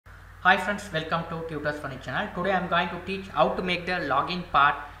Hi friends, welcome to Tutors Funny channel. Today I am going to teach how to make the login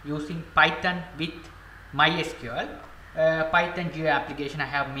part using Python with MySQL. Python Geo application I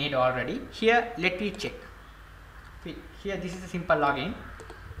have made already. Here let me check. Here this is a simple login.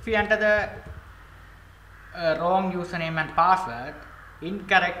 If you enter the wrong username and password,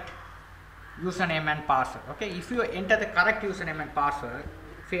 incorrect username and password. Okay, if you enter the correct username and password,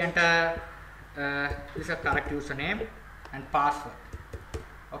 if you enter this is a correct username and password.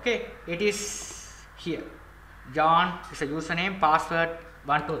 Okay, it is here. John is a username, password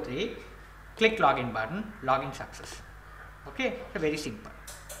 123. Click login button, login success. Okay, so very simple.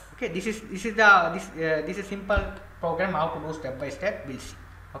 Okay, this is simple program how to do step by step. We'll see.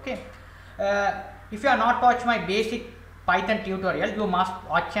 Okay, if you are not watched my basic Python tutorial, you must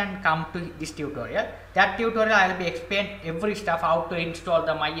watch and come to this tutorial. That tutorial I will be explain every stuff, how to install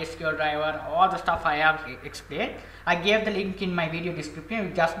the MySQL driver, all the stuff I have explained. I gave the link in my video description.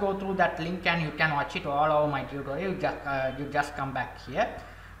 You just go through that link and you can watch it all over my tutorial. You just come back here.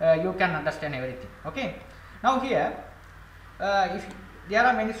 You can understand everything. Okay. Now here, if there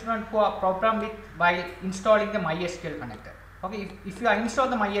are many students who are problem with while installing the MySQL connector. Okay, if you install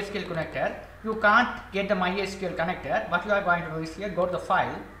the MySQL connector, you can't get the MySQL connector. What you are going to do is here, go to the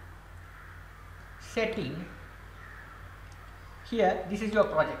file, setting. Here, this is your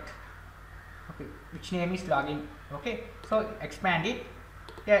project. Okay, which name is login. Okay, so expand it.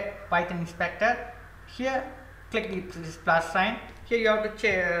 Here, Python inspector. Here, click this plus sign. Here you have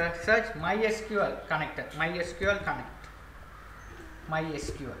to search MySQL connector. MySQL connect.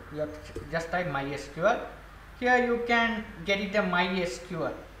 MySQL. You have to just type MySQL. Here you can get it the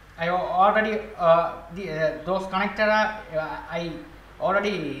MySQL. I already those connector I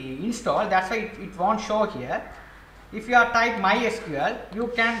already installed. That's why it won't show here. If you are type MySQL,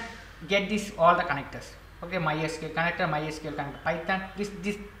 you can get this all the connectors. Okay, MySQL connector, Python.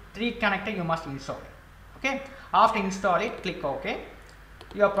 This three connector you must install. Okay. After install it, click OK.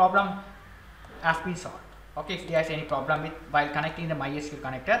 Your problem has been solved. Okay. If there is any problem with while connecting the MySQL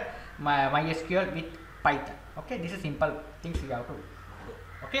connector, MySQL with Python. Okay, this is simple things you have to do.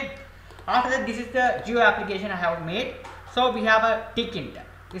 Okay, after that, this is the Geo application I have made. So we have a tkinter.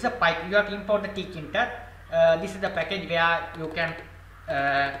 This is a Python. You have to import the tkinter. This is the package where you can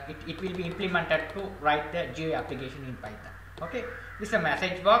it will be implemented to write the Geo application in Python. Okay, this is a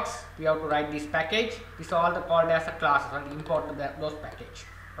message box. We have to write this package. This is all the called as a classes and import those package.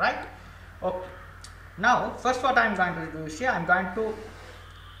 Right? Okay. Now, first what I am going to do is here I am going to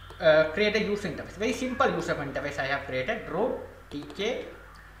create a user interface. Very simple user interface I have created. Root tk.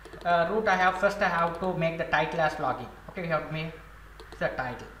 Root I have to make the title as login. Okay, we have to make the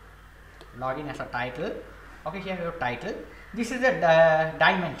title. Login as a title. Okay, here we have title. This is the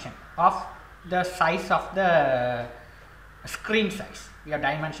dimension of the size of the screen size. We have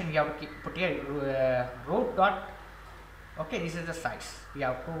dimension. We have to put here root dot. Okay, this is the size. We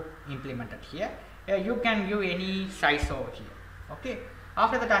have to implement it here. You can give any size over here. Okay.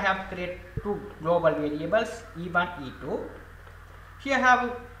 After that, I have created two global variables e1, e2. Here I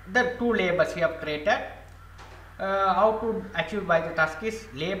have the two labels we have created. How to achieve by the task is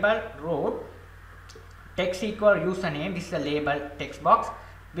label root text equal username. This is the label text box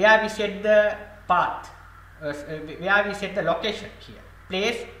where we set the path, where we set the location here.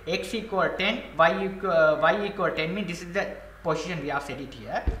 Place x equal 10, y equal 10 means this is the position we have set it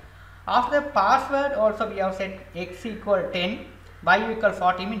here. After the password also we have set x equal 10. Y equal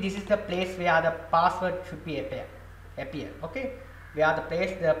 40 means this is the place where the password should be appear. Okay, where the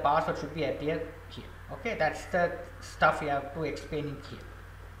place the password should be appear here. Okay, that's the stuff we have to explain in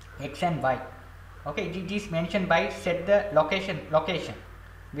here. X and Y. Okay, it is mentioned by set the location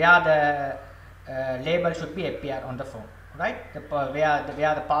where the label should be appear on the form. Right,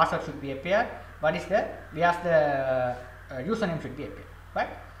 where the password should be appear. What is the where the username should be appear. Right.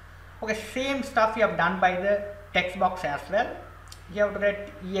 Okay, same stuff we have done by the text box as well. You have to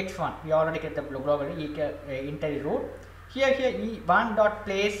write ex1. We already get the global enter root. Here e1 dot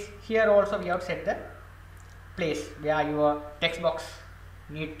place. Here also we have set the place where your text box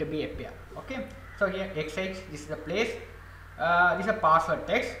need to be appear. Okay. So here xh, this is the place. This is a password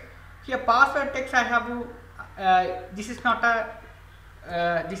text. Here password text I have to. This is not a.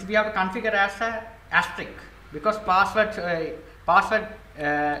 This we have to configure as a asterisk because password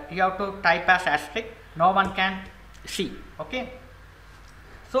you have to type as asterisk. No one can see. Okay.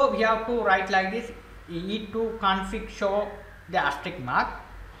 So we have to write like this e2 config show the asterisk mark.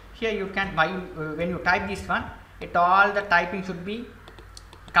 Here you can when you type this one, all the typing should be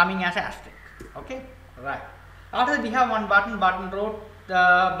coming as asterisk. Okay, right. After that we have one button root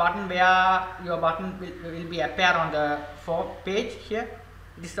the button where your button will be appear on the page here.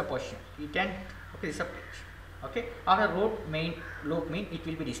 this is the position E10. Okay, this is a page. Okay, after root main loop mean it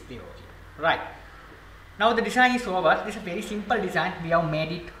will be displayed over here. Right. Now the design is over. This is a very simple design. We have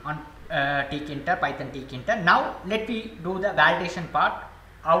made it on tkinter, Python tkinter. Now let me do the validation part.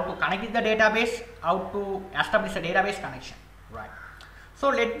 How to connect with the database, how to establish a database connection. Right. So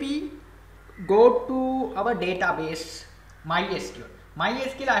let me go to our database MySQL.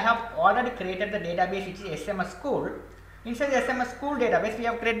 MySQL, I have already created the database which is SMS School. Inside the SMS School database, we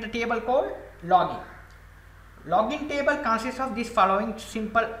have created the table called login. Login table consists of these following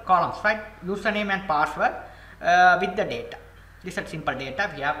simple columns, right? Username and password with the data. This is simple data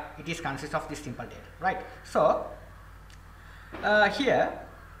we have. It is consists of this simple data, right? So here,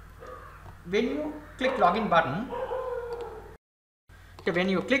 when you click login button, so when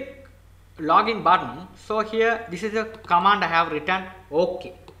you click login button, so here this is a command I have written.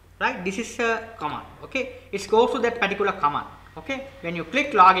 OK, right? This is a command. Okay, it goes to that particular command. Okay, when you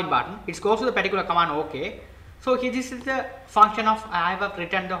click login button, it goes to the particular command. OK. So here this is the function of I have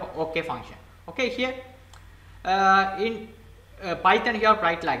written the OK function. Okay, here in Python you have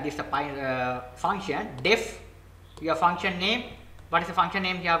write like this, a function def your function name. What is the function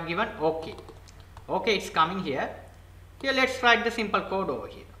name you have given? OK. OK, it's coming here. Here let's write the simple code over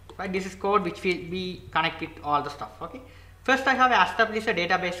here. Right, this is code which will be connect with all the stuff. Okay, first I have established a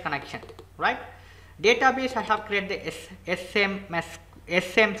database connection. Right, database I have created the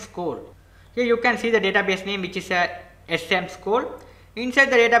SM School. Here you can see the database name which is a SM School.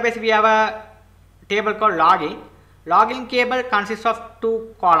 Inside the database we have a table called login. Login table consists of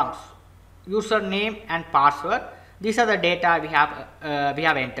two columns, username and password. These are the data we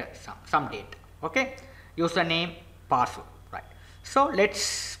have entered some data. Okay, username, password. Right. So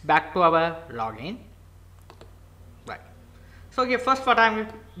let's back to our login. Right. So here first what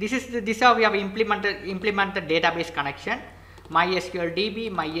this is how we have implemented database connection. MySQL DB,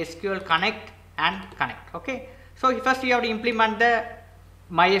 MySQL connect and connect. Okay, so first you have to implement the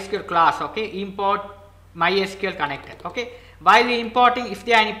MySQL class. Okay, import MySQL connector. Okay, while importing, if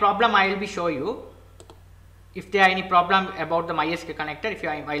there are any problem, I will be show you. If there are any problem about the MySQL connector, if you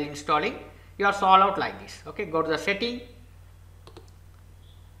are while installing, you are solve out like this. Okay, go to the setting,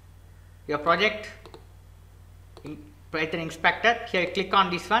 your project, Python inspector. Here click on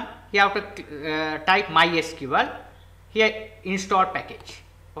this one. You have to type MySQL. Here install package.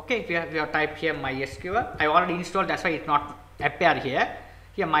 Okay, if you have typed here MySQL, I already installed, that's why it's not appear here.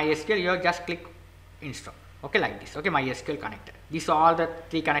 Here MySQL, you just click install. Okay, like this. Okay, MySQL connector. These all the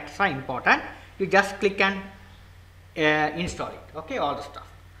three connectors are important. You just click and install it. Okay, all the stuff.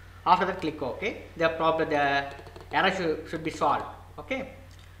 After that, click OK. The error should be solved. Okay.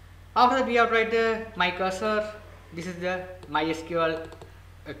 After that, we have tried the my cursor. This is the MySQL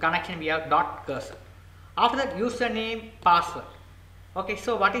connection. We have dot cursor. After that, username, password. Okay,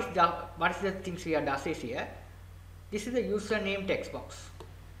 so what is the things we have done is here. This is the username text box.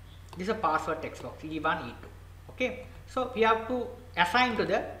 This is a password text box E1, E2. Okay, so we have to assign to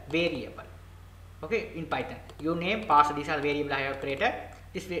the variable. Okay, in Python, name, password. These are variable I have created.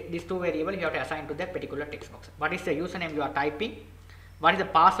 These two variables you have to assign to that particular text box. What is the username you are typing? What is the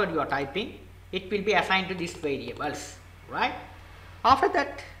password you are typing? It will be assigned to these variables. Right. After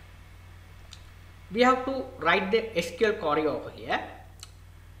that, we have to write the SQL query over here.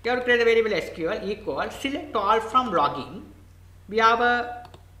 You have to create a variable SQL equal select all from login. We have a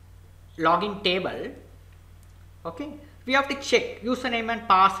login table. Okay, we have to check username and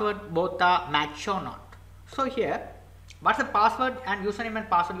password both are match or not. So here, what's the password and username and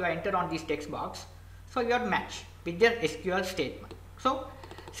password you are entered on this text box? So you have to match with the SQL statement. So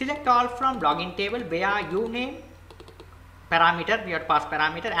select all from login table where uname parameter, we have to pass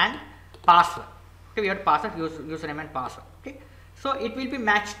parameter and password. Okay, we have to pass username and password. Okay, so it will be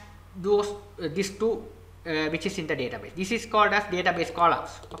matched these two which is in the database. This is called as database columns.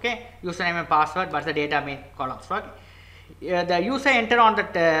 Okay, username and password, but the data main columns. Okay, the user enter on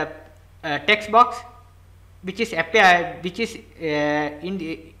the text box which is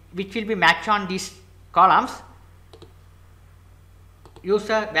which will be matched on these columns.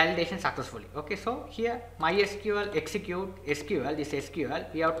 User validation successfully. Okay, so here MySQL execute SQL. This SQL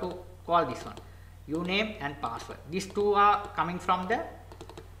we have to call this one. Uname and password. These two are coming from the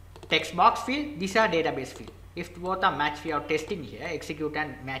text box field. These are database field. If both are matched, we have testing here. Execute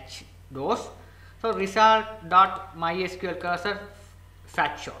and match those. So result dot MySQL cursor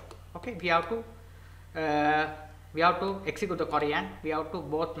fetch all. Okay, we have to execute the query and we have to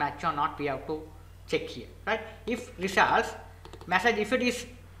both match or not. We have to check here, right? If results message, if it is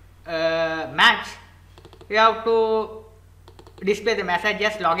match, we have to display the message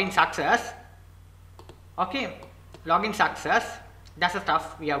as login success. Okay, login success. That's the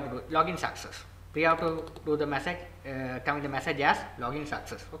stuff we have to do. Login success. We have to do the message, commit the message as login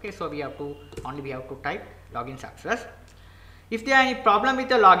success. Okay, so we have to type login success. If there are any problem with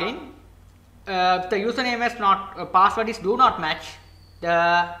the login, the username is not password is do not match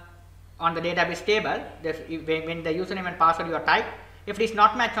on the database table. When the username and password you are typed, if it is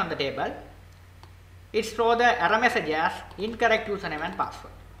not matched on the table, it throw the error message as incorrect username and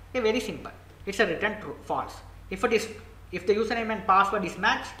password. Okay, very simple. It's a return true, false. If the username and password is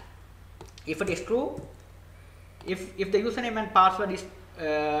matched, if it is true, if the username and password is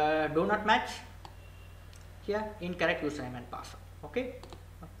do not match, here incorrect username and password.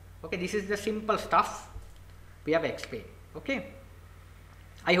 Okay, this is the simple stuff we have explained. Okay,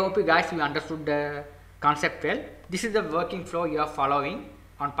 I hope you guys understood the concept well. This is the working flow you are following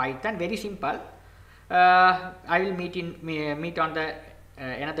on Python. Very simple. I will meet on the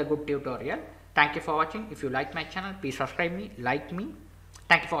another good tutorial. Thank you for watching. If you like my channel, please subscribe me, like me.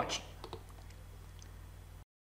 Thank you for watching.